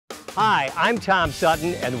Hi, I'm Tom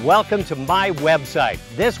Sutton, and welcome to my website.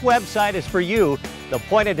 This website is for you, the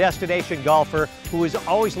point of destination golfer who is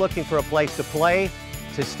always looking for a place to play,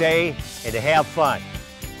 to stay, and to have fun.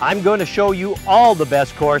 I'm going to show you all the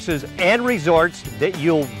best courses and resorts that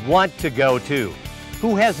you'll want to go to.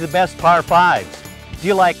 Who has the best par fives? Do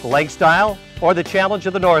you like length style or the challenge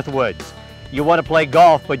of the Northwoods? You want to play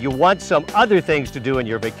golf, but you want some other things to do in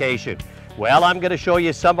your vacation. Well, I'm going to show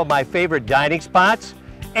you some of my favorite dining spots.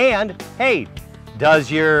 And, hey, does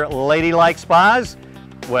your lady like spas?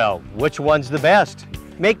 Well, which one's the best?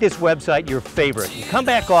 Make this website your favorite and come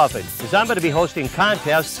back often, because I'm going to be hosting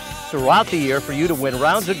contests throughout the year for you to win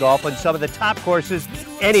rounds of golf on some of the top courses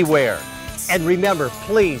anywhere. And remember,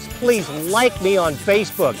 please like me on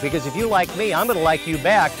Facebook, because if you like me, I'm going to like you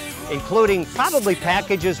back, including probably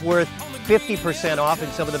packages worth 50% off in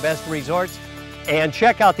some of the best resorts. And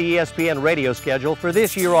check out the ESPN radio schedule for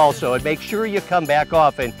this year also, and make sure you come back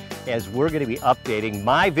often, as we're going to be updating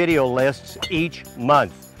my video lists each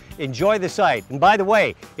month. Enjoy the site. And by the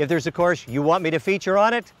way, if there's a course you want me to feature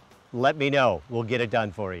on it, let me know. We'll get it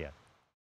done for you.